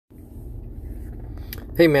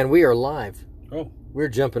Hey man, we are live. Oh, We're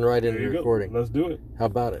jumping right into recording. Let's do it. How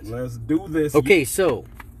about it? Let's do this. Okay, so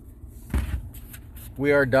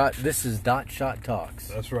we are This is Dot Shot Talks.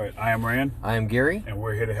 That's right. I am Rand. I am Gary. And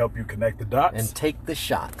we're here to help you connect the dots. And take the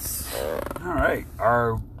shots. All right.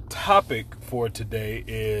 Our topic for today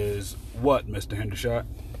is what, Mr. Hendershot?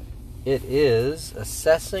 It is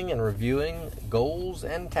assessing and reviewing goals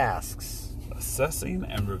and tasks. Assessing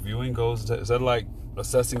and reviewing goals. Is that like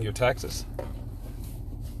assessing your taxes?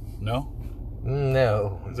 No?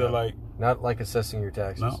 No. Is it like... Not like assessing your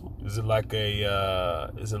taxes. No? Is it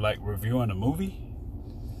like reviewing a movie?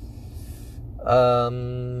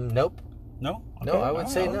 Nope. No? Okay. No, I would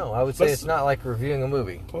say no. I would say it's not like reviewing a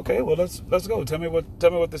movie. Okay, well let's go. Tell me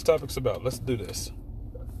what this topic's about. Let's do this.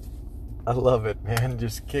 I love it, man.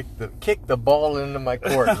 Just kick the ball into my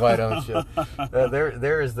court, why don't you?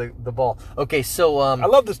 There is the ball. Okay, so I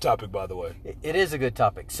love this topic, by the way. It is a good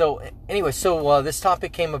topic. So anyway, this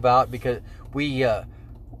topic came about because we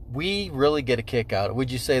really get a kick out.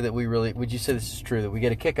 Would you say this is true, that we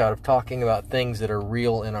get a kick out of talking about things that are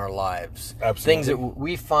real in our lives? Absolutely. Things that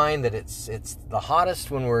we find that it's the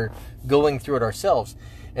hottest when we're going through it ourselves.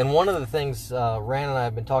 And one of the things Rand and I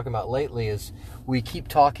have been talking about lately is we keep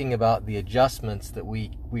talking about the adjustments that we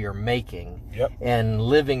are making. Yep. And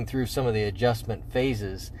living through some of the adjustment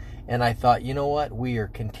phases. And I thought, you know what? We are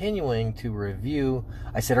continuing to review.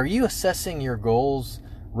 I said, are you assessing your goals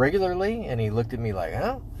regularly? And he looked at me like,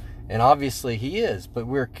 huh? And obviously he is. But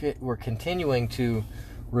we're continuing to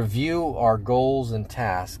review our goals and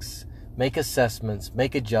tasks, make assessments,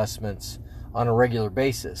 make adjustments on a regular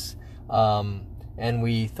basis. And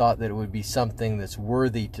we thought that it would be something that's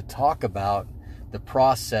worthy to talk about, the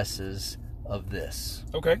processes of this.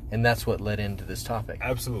 Okay. And that's what led into this topic.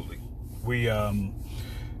 Absolutely. We,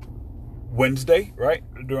 Wednesday, right,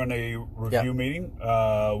 during a review meeting,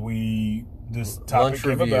 this topic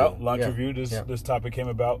came about. Lunch review. This topic came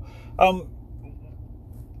about. I'll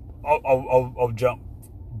jump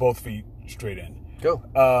both feet straight in. Go.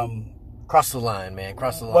 Cross the line, man.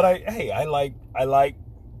 Cross the line. But I like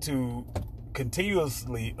to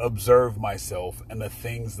continuously observe myself and the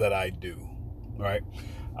things that I do. Right.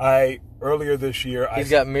 Earlier this year, he's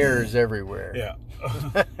got mirrors everywhere. Yeah.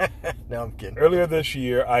 No, I'm kidding. Earlier this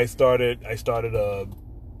year, I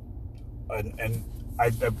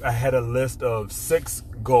had a list of 6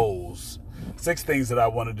 goals, 6 things that I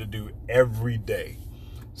wanted to do every day.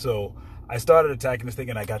 So I started attacking this thing,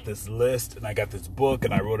 and I got this list, and I got this book,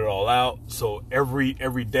 and I wrote it all out. So every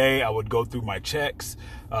day I would go through my checks.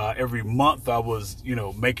 Every month I was,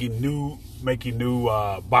 making new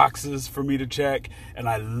boxes for me to check, and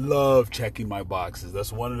I love checking my boxes.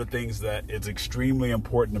 That's one of the things that is extremely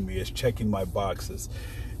important to me, is checking my boxes.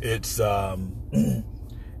 It's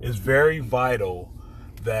very vital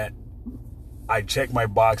that I check my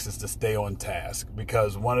boxes to stay on task,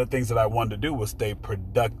 because one of the things that I wanted to do was stay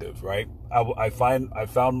productive, right? I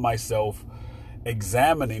found myself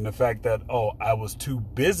examining the fact that, I was too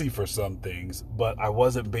busy for some things, but I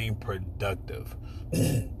wasn't being productive.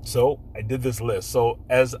 So I did this list. So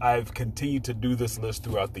as I've continued to do this list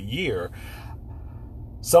throughout the year,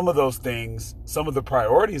 some of those things, some of the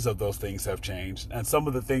priorities of those things have changed, and some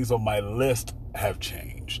of the things on my list have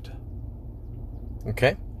changed.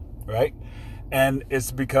 Okay. Right? And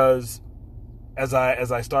it's because as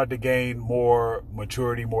I start to gain more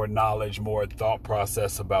maturity, more knowledge, more thought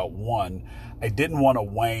process about one, I didn't want to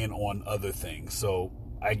wane on other things. So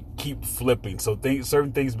I keep flipping. So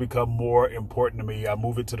certain things become more important to me. I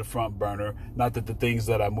move it to the front burner. Not that the things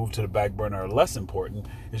that I move to the back burner are less important.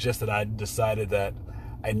 It's just that I decided that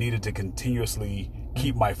I needed to continuously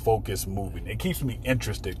keep my focus moving. It keeps me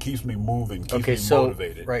interested, keeps me moving, keeps me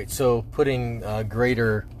motivated. Right. So putting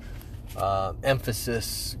greater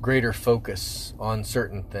emphasis, greater focus on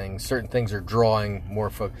certain things. Certain things are drawing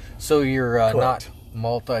more focus. So you're not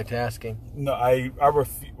multitasking? No,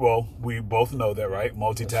 well, we both know that, right?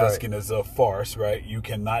 Multitasking is a farce, right? You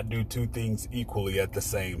cannot do 2 things equally at the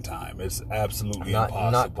same time. It's absolutely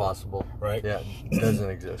impossible. Not possible. Right? Yeah, it doesn't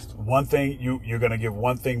exist. One thing, you're going to give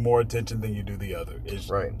one thing more attention than you do the other.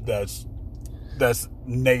 Right. That's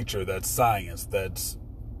nature, that's science, that's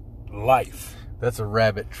life. That's a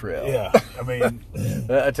rabbit trail. Yeah, I mean...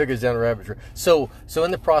 I took us down a rabbit trail. So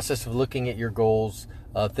in the process of looking at your goals,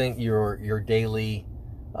 your daily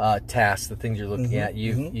tasks, the things you're looking at,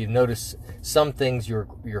 you've noticed some things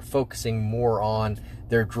you're focusing more on.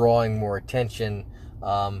 They're drawing more attention.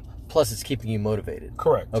 Plus, it's keeping you motivated.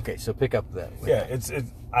 Correct. Okay, so pick up that. Yeah,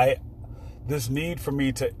 this need for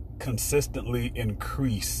me to consistently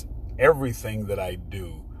increase everything that I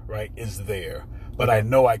do, right, is there. But I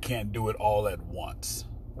know I can't do it all at once.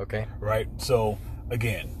 Okay. Right? So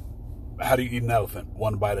again, how do you eat an elephant?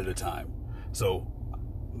 One bite at a time. So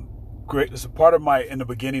great. So part of in the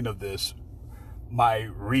beginning of this, my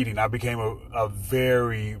reading, I became a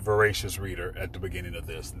very voracious reader at the beginning of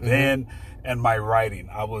this. Mm-hmm. Then, and my writing,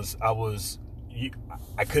 I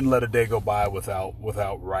couldn't let a day go by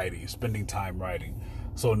without writing, spending time writing.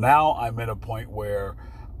 So now I'm at a point where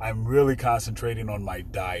I'm really concentrating on my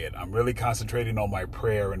diet. I'm really concentrating on my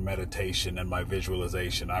prayer and meditation and my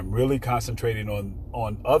visualization. I'm really concentrating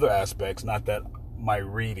on other aspects, not that my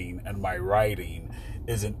reading and my writing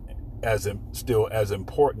isn't still as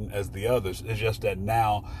important as the others. It's just that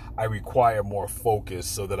now I require more focus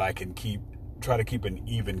so that I can try to keep an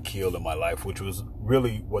even keel in my life, which was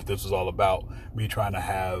really what this was all about. Me trying to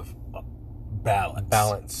have balance.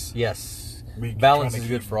 Balance, yes. Balance is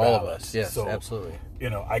good for all of us. Yes, so, absolutely.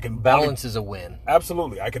 I can balance is a win.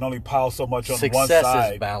 Absolutely. I can only pile so much on one side.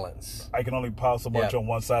 Success is balance. I can only pile so much on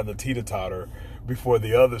one side of the teeter-totter before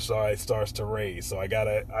the other side starts to raise. So I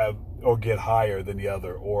or get higher than the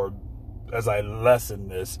other, or as I lessen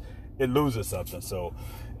this, it loses something. So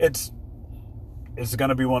it's going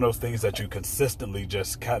to be one of those things that you consistently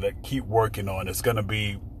just kind of keep working on. It's going to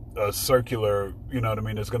be a circular, you know what I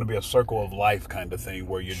mean? It's going to be a circle of life kind of thing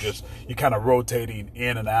where you're kind of rotating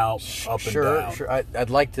in and out, up and down. Sure. I'd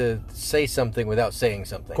like to say something without saying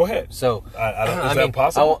something. Go ahead. So, is that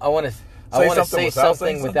possible? I want to say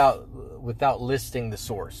something without listing the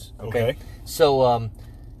source. Okay. So,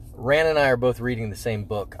 Ran and I are both reading the same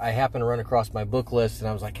book. I happened to run across my book list, and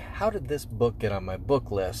I was like, how did this book get on my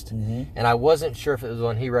book list? Mm-hmm. And I wasn't sure if it was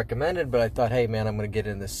one he recommended, but I thought, hey, man, I'm going to get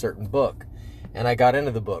in this certain book. And I got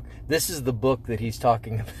into the book. This is the book that he's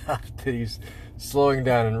talking about, that he's slowing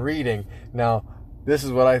down and reading. Now, this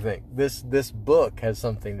is what I think. This book has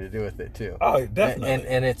something to do with it, too. Oh, definitely.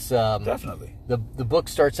 And it's... definitely. The book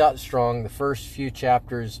starts out strong. The first few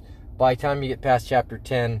chapters, by the time you get past chapter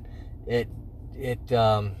 10, I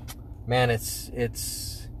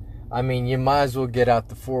mean, you might as well get out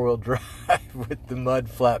the four-wheel drive with the mud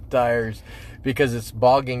flap tires, because it's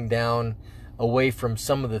bogging down away from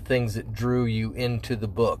some of the things that drew you into the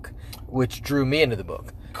book, which drew me into the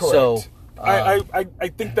book. Correct. So I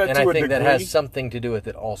think that, and to a degree, I think that has something to do with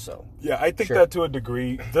it also. Yeah, I think that to a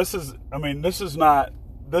degree. This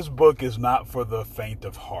book is not for the faint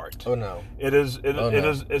of heart. Oh no.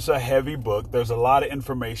 It's a heavy book. There's a lot of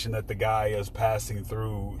information that the guy is passing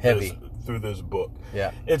through this book.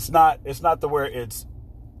 Yeah. It's not to where it's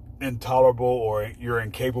intolerable or you're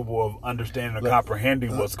incapable of understanding or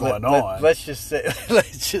comprehending what's going on. Let's just say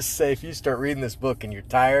if you start reading this book and you're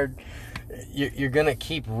tired, you're going to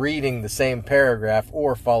keep reading the same paragraph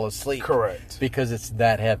or fall asleep. Correct. Because it's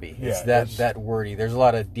that heavy. It's that wordy. There's a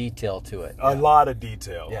lot of detail to it. A lot of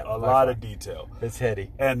detail. Yeah, a lot of detail. It's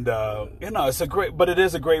heady. And, it's it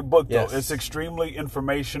is a great book, though. Yes. It's extremely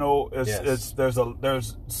informational.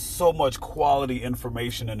 There's so much quality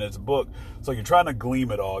information in this book. So you're trying to glean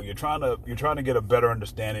it all. You're trying to get a better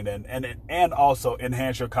understanding and also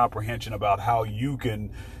enhance your comprehension about how you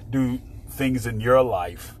can do things in your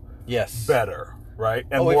life. Yes. Better, right?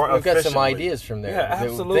 And more efficiently. We've got some ideas from there. Yeah,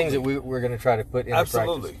 absolutely. Things that we're going to try to put into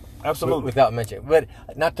practice. Absolutely. Without mentioning. But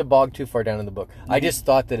not to bog too far down in the book. Mm-hmm. I just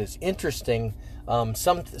thought that it's interesting.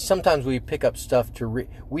 Sometimes we pick up stuff to read.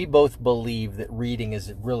 We both believe that reading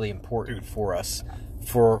is really important for us.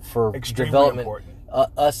 For extremely development. Important.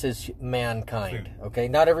 Us as mankind. Okay?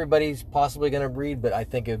 Not everybody's possibly going to read, but I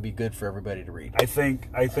think it would be good for everybody to read. I think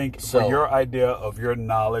for your idea of your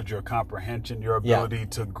knowledge, your comprehension, your ability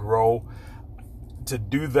to grow, to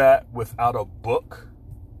do that without a book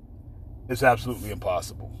is absolutely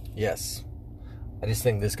impossible. Yes. I just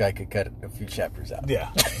think this guy could cut a few chapters out. Yeah.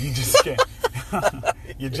 You just can't.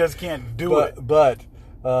 You just can't do it. But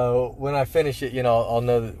when I finish it, I'll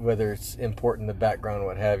know whether it's important, the background,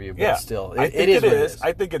 what have you. But still, I think it is.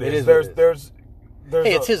 I think it is. There's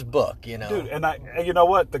it's his book, dude. And you know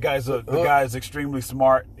what? The guy is extremely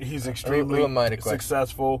smart. He's extremely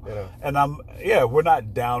successful. And we're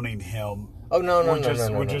not downing him. Oh no.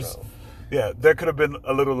 Yeah, there could have been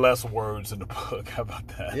a little less words in the book. How about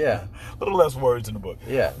that? Yeah, a little less words in the book.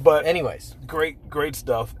 Yeah, but anyways, great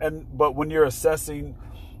stuff. But when you're assessing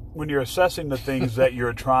the things that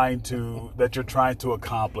you're trying to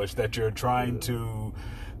accomplish, that you're trying to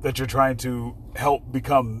help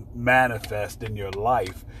become manifest in your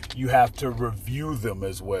life, you have to review them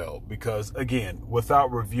as well. Because again,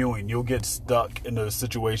 without reviewing, you'll get stuck in a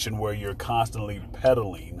situation where you're constantly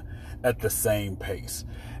pedaling at the same pace.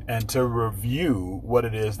 And to review what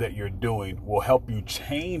it is that you're doing will help you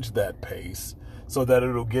change that pace so that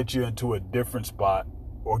it'll get you into a different spot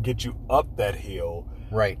or get you up that hill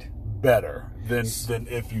right better than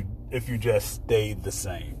if you if you just stayed the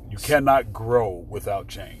same. You cannot grow without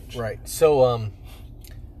change. Right. So,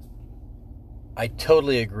 I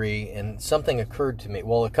totally agree. And something occurred to me.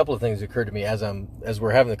 Well, a couple of things occurred to me as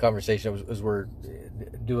we're having the conversation, as we're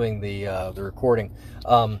doing the recording.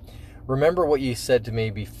 Remember what you said to me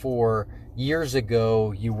before? Years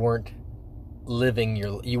ago, you weren't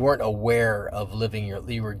aware of living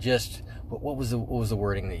you were just, what was the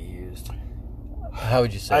wording that you used? How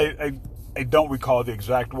would you say? I don't recall the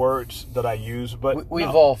exact words that I used, but we've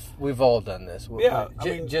all done this. Yeah,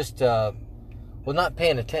 not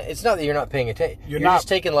paying attention. It's not that you're not paying attention. You're not just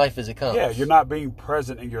taking life as it comes. Yeah, you're not being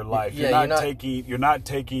present in your life. Yeah, you're not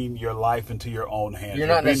taking your life into your own hands. You're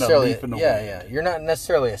not necessarily. Yeah. You're not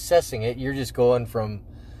necessarily assessing it. You're just going from.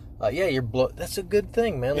 That's a good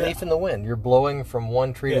thing, man. Yeah. Leaf in the wind. You're blowing from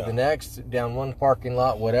one tree to the next, down one parking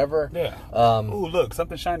lot, whatever. Yeah. Oh, look,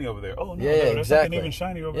 something shiny over there. Oh no, there's exactly. something even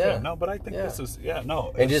shiny over there. No, but I think this is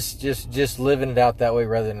And just living it out that way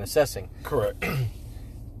rather than assessing. Correct.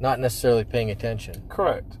 Not necessarily paying attention.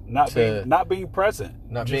 Correct. Not being present.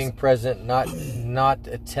 Being present. Not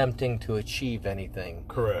attempting to achieve anything.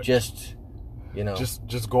 Correct. Just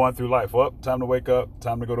going through life. Well, time to wake up,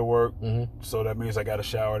 time to go to work. Mm-hmm. So that means I got to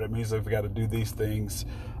shower. That means I've got to do these things.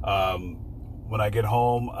 When I get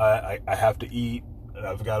home, I have to eat. And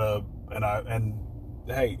I've got to, and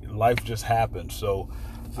hey, life just happens. So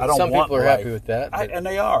I don't. Some want people are life. happy with that, and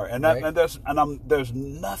they are, right? There's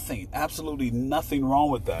nothing, absolutely nothing wrong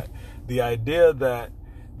with that. The idea that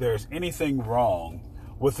there's anything wrong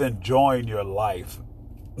with enjoying your life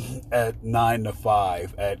at 9 to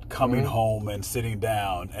 5, at coming home and sitting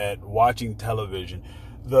down, at watching television,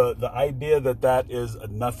 the idea that is a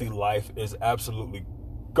nothing life is absolutely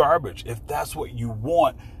garbage. If that's what you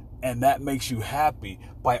want and that makes you happy,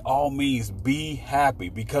 by all means be happy,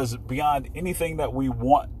 because beyond anything that we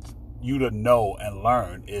want you to know and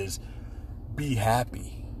learn is be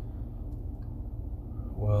happy.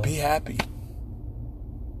 Well, be happy.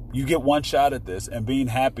 You get one shot at this, and being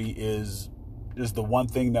happy is the one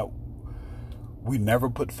thing that we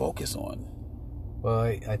never put focus on. Well,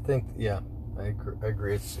 I think, I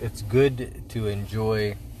agree. It's good to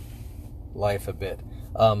enjoy life a bit.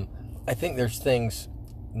 I think there's things,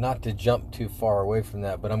 not to jump too far away from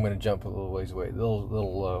that, but I'm going to jump a little ways away,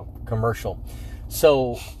 little commercial.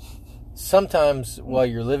 So sometimes while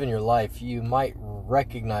you're living your life, you might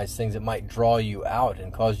recognize things that might draw you out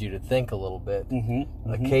and cause you to think a little bit.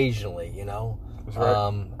 Occasionally, That's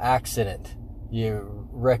right. Accident. You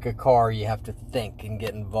wreck a car, you have to think and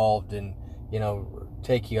get involved and,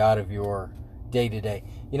 take you out of your day-to-day.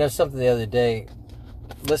 Something the other day,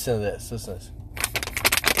 listen to this.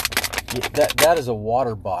 That is a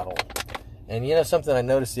water bottle. And something I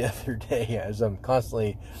noticed the other day as I'm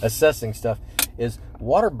constantly assessing stuff is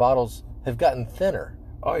water bottles have gotten thinner.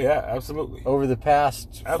 Oh, yeah, absolutely. Over the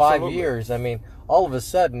past 5 years. I mean, all of a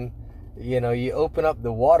sudden, you open up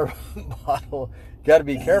the water bottle, got to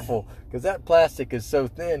be careful because that plastic is so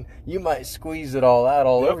thin, you might squeeze it all out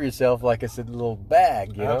over yourself like it's a little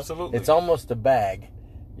bag, Absolutely. It's almost a bag,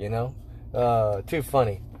 too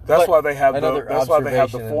funny. That's But why they have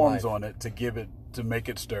observation the in forms life. on it to make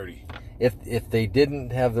it sturdy. If they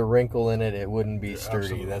didn't have the wrinkle in it, it wouldn't be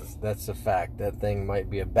sturdy. Absolutely. That's a fact. That thing might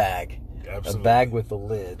be a bag. Absolutely. A bag with a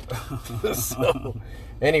lid. So,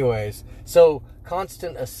 anyways, so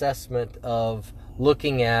constant assessment of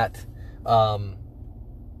looking at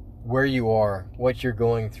where you are, what you're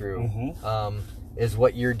going through, is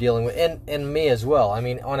what you're dealing with, and me as well. I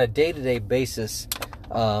mean, on a day-to-day basis,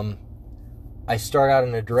 I start out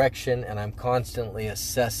in a direction, and I'm constantly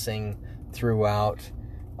assessing throughout.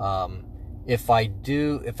 If I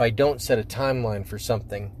don't set a timeline for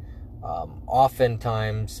something,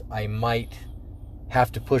 oftentimes I might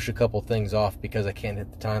have to push a couple things off because I can't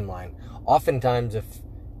hit the timeline. Oftentimes,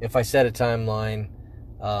 if I set a timeline,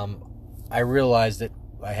 I realize that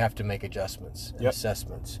I have to make adjustments and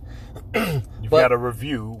assessments. You've got to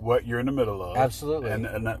review what you're in the middle of. Absolutely.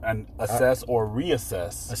 And assess or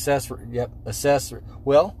reassess. Assess.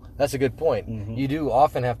 Well, that's a good point. You do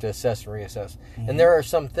often have to assess and reassess. And there are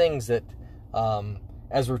some things that,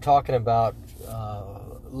 as we're talking about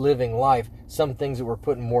living life, some things that we're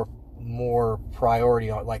putting more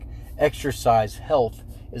priority on, like exercise, health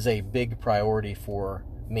is a big priority for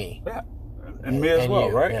me. Yeah. And me as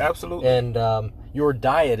well, right? Yeah. Absolutely. And your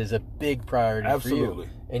diet is a big priority for you.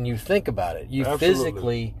 And you think about it. You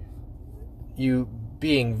physically, you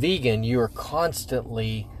being vegan, you are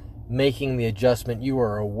constantly making the adjustment. You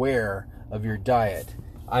are aware of your diet.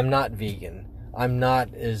 I'm not vegan. I'm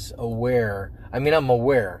not as aware. I mean, I'm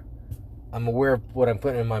aware. I'm aware of what I'm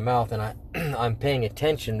putting in my mouth, and I'm paying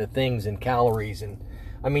attention to things and calories and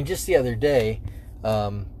I mean, just the other day,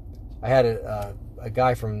 I had a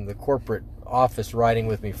guy from the corporate office riding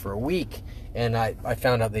with me for a week, and I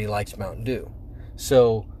found out that he likes Mountain Dew.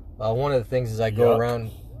 So one of the things is I go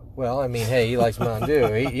around. Well, I mean, hey, he likes Mountain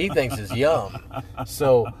Dew. He thinks it's yum.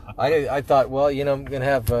 So I thought, well, I'm gonna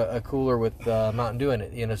have a cooler with Mountain Dew in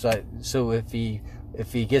it. So if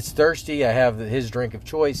he gets thirsty, I have his drink of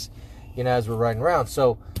choice. As we're riding around.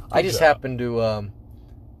 So I just happened to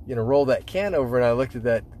roll that can over, and I looked at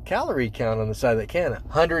that calorie count on the side of that can,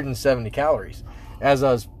 170 calories. As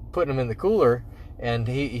I was putting them in the cooler, and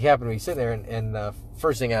he happened to be sitting there, and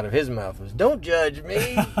first thing out of his mouth was, "Don't judge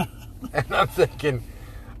me." And I'm thinking,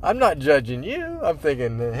 I'm not judging you. I'm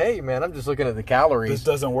thinking, hey, man, I'm just looking at the calories. This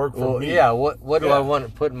doesn't work for me. Yeah, what do I want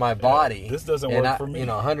to put in my body? This doesn't work for me.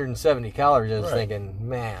 170 calories, I was thinking,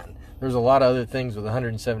 man, there's a lot of other things with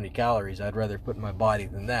 170 calories I'd rather put in my body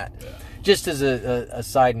than that. Yeah. Just as a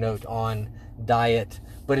side note on diet,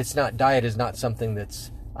 but diet is not something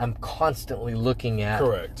that's I'm constantly looking at.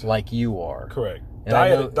 Correct. Like you are. Correct.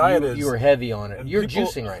 And diet is... You are heavy on it. You're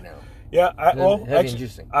juicing right now. Yeah, heavy in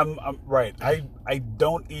juicing. I'm right. I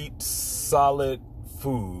don't eat solid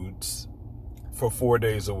foods for 4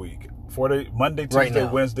 days a week. 4 days, Monday, Tuesday,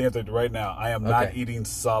 Wednesday, and Thursday. Right now, I am not eating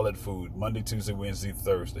solid food. Monday, Tuesday, Wednesday,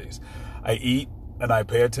 Thursdays. I eat and I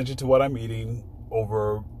pay attention to what I'm eating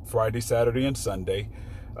over Friday, Saturday, and Sunday.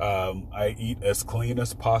 I eat as clean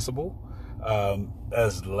as possible.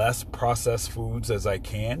 As less processed foods as I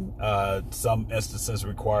can. Some instances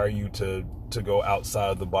require you to go outside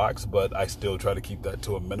of the box, but I still try to keep that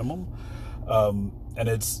to a minimum. And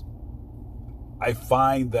I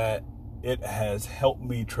find that it has helped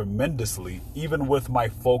me tremendously, even with my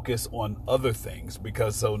focus on other things,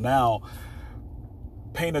 because so now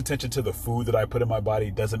paying attention to the food that I put in my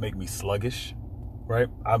body doesn't make me sluggish, right?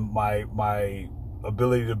 My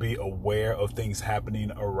ability to be aware of things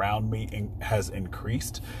happening around me has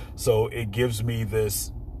increased. So it gives me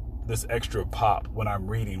this extra pop when I'm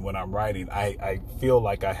reading, when I'm writing. I feel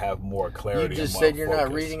like I have more clarity. You just said you're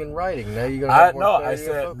not reading and writing. Now you're gonna have more clarity.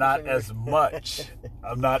 No, I said not as much.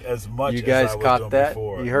 I'm not as much. You guys as I was caught doing that?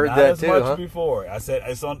 Before. You heard not that as too, much huh? Before. I said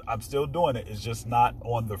I'm still doing it. It's just not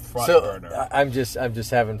on the front burner. I'm just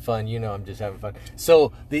having fun. I'm just having fun.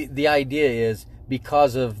 So the idea is,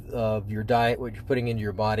 because of your diet, what you're putting into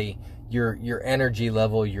your body, your energy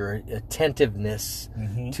level, your attentiveness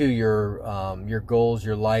to your goals,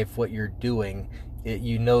 your life, what you're doing,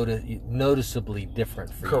 you noticeably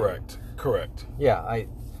different for you. Correct. Yeah,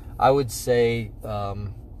 I would say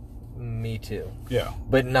me too. Yeah,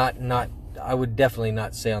 but not. I would definitely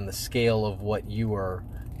not say on the scale of what your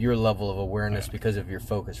level of awareness because of your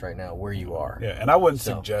focus right now, where you are. Yeah, and I wouldn't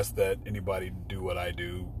suggest that anybody do what I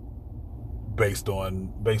do based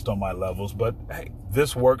on my levels, but hey,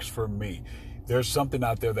 this works for me. There's something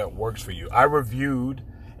out there that works for you. I reviewed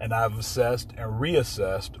and I've assessed and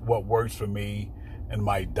reassessed what works for me in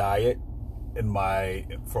my diet,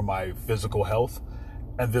 for my physical health,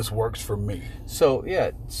 and this works for me. So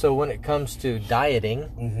when it comes to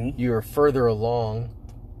dieting, you're further along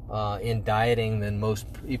in dieting than most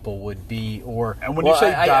people would be. And when you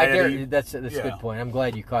say dieting, that's a good point. I'm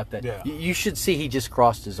glad you caught that. Yeah. You should see he just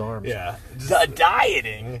crossed his arms. Yeah,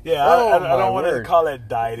 dieting. Yeah, I don't want to call it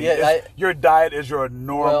dieting. Yeah, your diet is your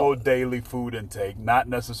normal daily food intake, not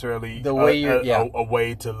necessarily the way a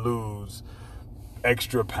way to lose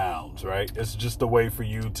extra pounds, right? It's just a way for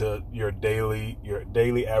you to your daily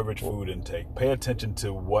average food intake. Pay attention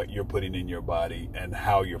to what you're putting in your body and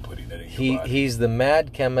how you're putting it in your body. He's the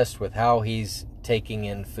mad chemist with how he's taking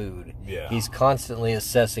in food. Yeah. He's constantly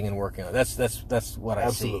assessing and working on it. That's what I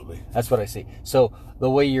see. Absolutely. That's what I see. So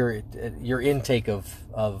the way your intake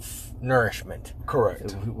of nourishment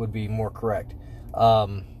would be more correct.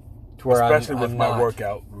 Especially with my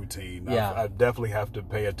workout routine. Yeah. I definitely have to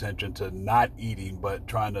pay attention to not eating, but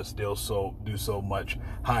trying to still do so much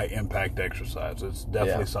high impact exercise. It's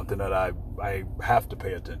definitely something that I have to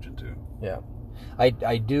pay attention to. Yeah.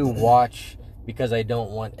 I do watch, because I don't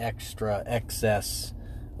want excess.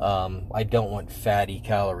 I don't want fatty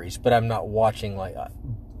calories, but I'm not watching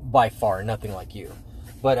by far, nothing like you.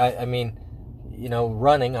 But I mean,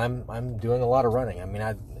 running, I'm doing a lot of running. I mean,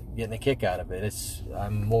 I'm getting a kick out of it.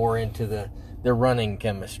 I'm more into the running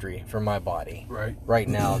chemistry for my body right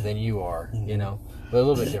now than you are, but a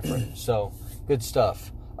little bit different. So good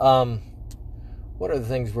stuff. What are the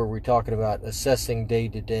things where we're talking about assessing day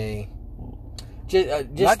to day?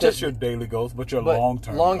 Not just your daily goals, but your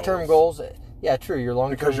long-term goals. Yeah, true. Your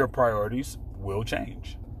long-term, because your priorities will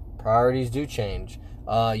change. Priorities do change.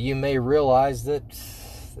 You may realize that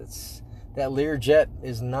Learjet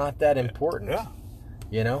is not that important. Yeah.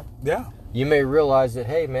 You know? Yeah. You may realize that,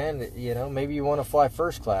 hey, man, you know, maybe you want to fly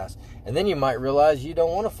first class. And then you might realize you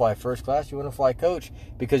don't want to fly first class. You want to fly coach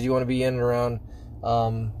because you want to be in and around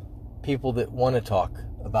people that want to talk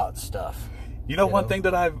about stuff. You know, one thing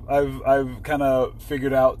that I've kind of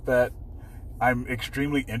figured out that I'm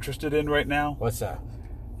extremely interested in right now? What's that?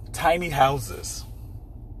 Tiny houses.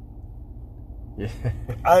 Yeah.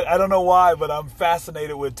 I don't know why, but I'm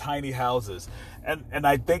fascinated with tiny houses. And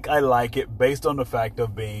I think I like it based on the fact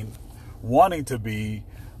of wanting to be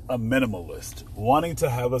a minimalist, wanting to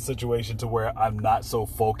have a situation to where I'm not so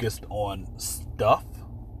focused on stuff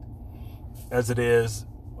as it is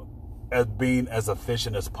as being as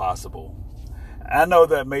efficient as possible. I know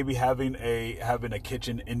that maybe having a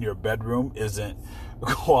kitchen in your bedroom isn't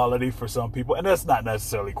quality for some people, and that's not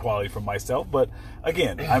necessarily quality for myself, but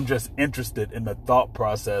again, I'm just interested in the thought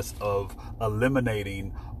process of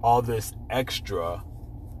eliminating all this extra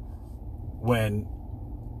when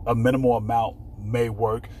a minimal amount may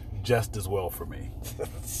work just as well for me.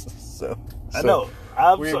 I know.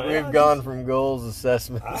 We've gone from goals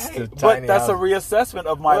assessments to tiny but that's houses. a reassessment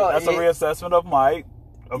of my reassessment of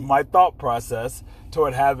my thought process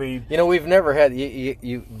toward having. You know, we've never had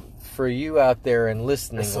you for you out there in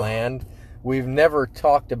listening land. We've never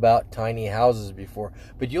talked about tiny houses before,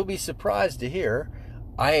 but you'll be surprised to hear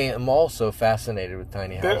I am also fascinated with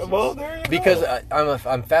tiny houses. There you go. Because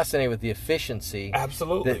I'm fascinated with the efficiency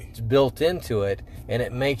Absolutely. that's built into it, and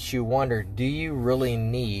it makes you wonder, do you really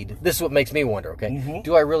need... This is what makes me wonder, okay? Mm-hmm.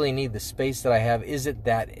 Do I really need the space that I have? Is it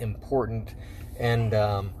that important? And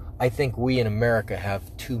I think we in America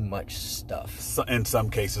have too much stuff. In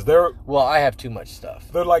some cases. Well, I have too much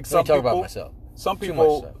stuff. They're like some Let me talk people, about myself. Some Too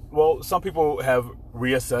much stuff. people, some people have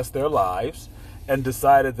reassessed their lives and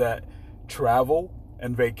decided that travel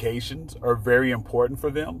and vacations are very important for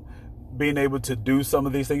them. Being able to do some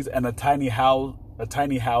of these things, and a tiny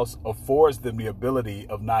house affords them the ability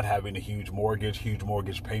of not having a huge mortgage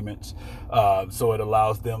payments. So it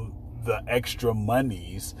allows them the extra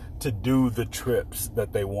monies to do the trips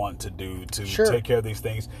that they want to do to take care of these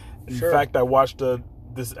things. In fact, I watched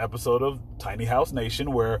this episode of Tiny House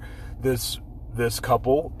Nation where this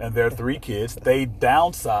couple and their 3 kids, they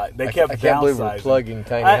downsized. They kept downsizing. I can't believe we're plugging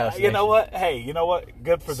Tiny House Nation. You know what? Hey, you know what?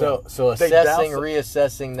 Good for them. So assessing,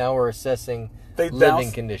 reassessing. Now we're assessing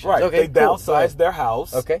living conditions. Right. Okay, they downsized their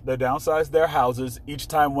house. Okay. They downsized their houses each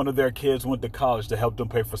time one of their kids went to college to help them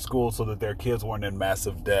pay for school so that their kids weren't in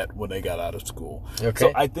massive debt when they got out of school. Okay.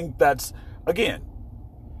 So I think that's, again,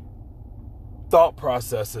 thought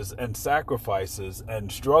processes and sacrifices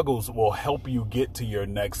and struggles will help you get to your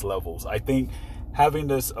next levels. I think having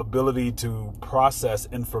this ability to process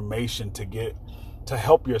information to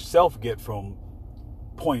help yourself get from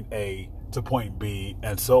point A to point B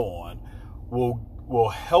and so on will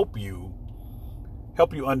help you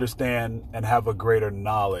understand and have a greater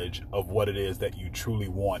knowledge of what it is that you truly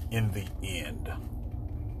want in the end.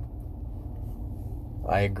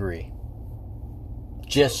 I agree.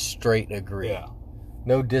 Just straight agree. Yeah.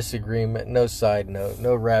 No disagreement, no side note,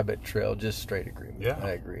 no rabbit trail, just straight agreement. Yeah. I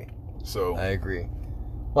agree. So I agree.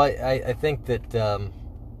 Well, I think that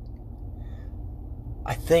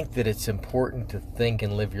it's important to think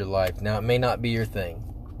and live your life. Now, it may not be your thing,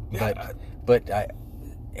 but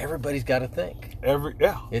everybody's got to think.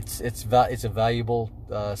 It's a valuable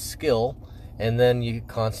skill, and then you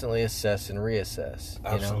constantly assess and reassess.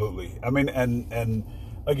 Absolutely. You know? I mean, and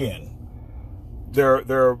again,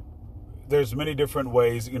 there's many different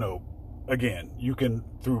ways. You know, again, you can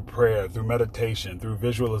through prayer, through meditation, through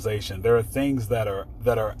visualization. There are things that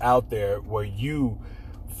are out there where you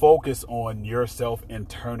focus on yourself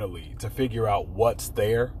internally to figure out what's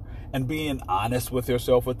there, and being honest with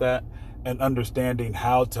yourself with that, and understanding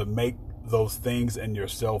how to make those things in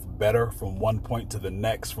yourself better from one point to the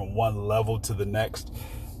next, from one level to the next.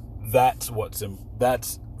 That's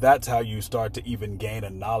how you start to even gain a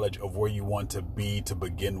knowledge of where you want to be to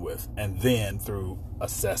begin with. And then through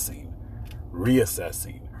assessing,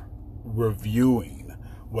 reassessing, reviewing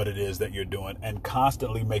what it is that you're doing, and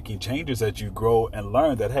constantly making changes as you grow and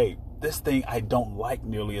learn that, hey, this thing I don't like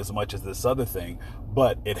nearly as much as this other thing,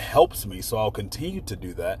 but it helps me, so I'll continue to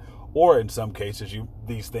do that. Or in some cases,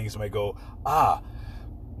 these things may go,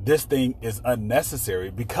 this thing is unnecessary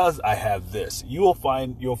because I have this. You'll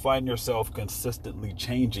find yourself consistently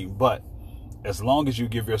changing, but as long as you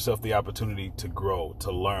give yourself the opportunity to grow,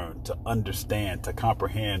 to learn, to understand, to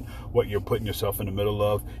comprehend what you're putting yourself in the middle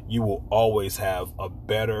of, you will always have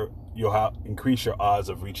you'll increase your odds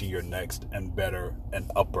of reaching your next and better and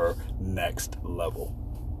upper next level.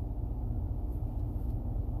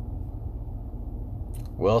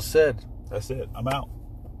 Well said. That's it. I'm out.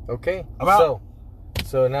 Okay. I'm out.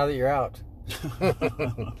 So now that you're out.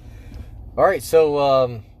 All right,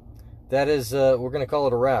 so that is, we're going to call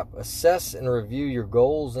it a wrap. Assess and review your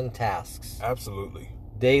goals and tasks. Absolutely.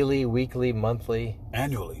 Daily, weekly, monthly.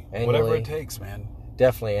 Annually. Whatever it takes, man.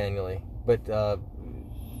 Definitely annually. But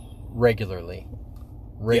regularly.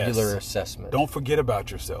 Regular assessment. Don't forget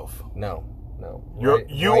about yourself. No.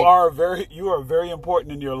 You are very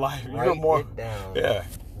important in your life. You're more it down. Yeah.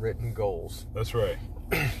 Written goals. That's right.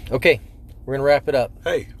 Okay, we're gonna wrap it up.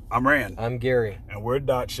 Hey, I'm Rand. I'm Gary. And we're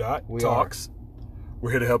Dot Shot We Talks.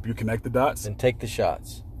 We're here to help you connect the dots and take the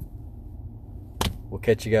shots. We'll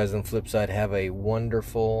catch you guys on the flip side. Have a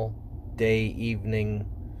wonderful day, evening,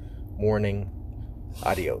 morning.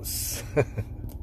 Adios.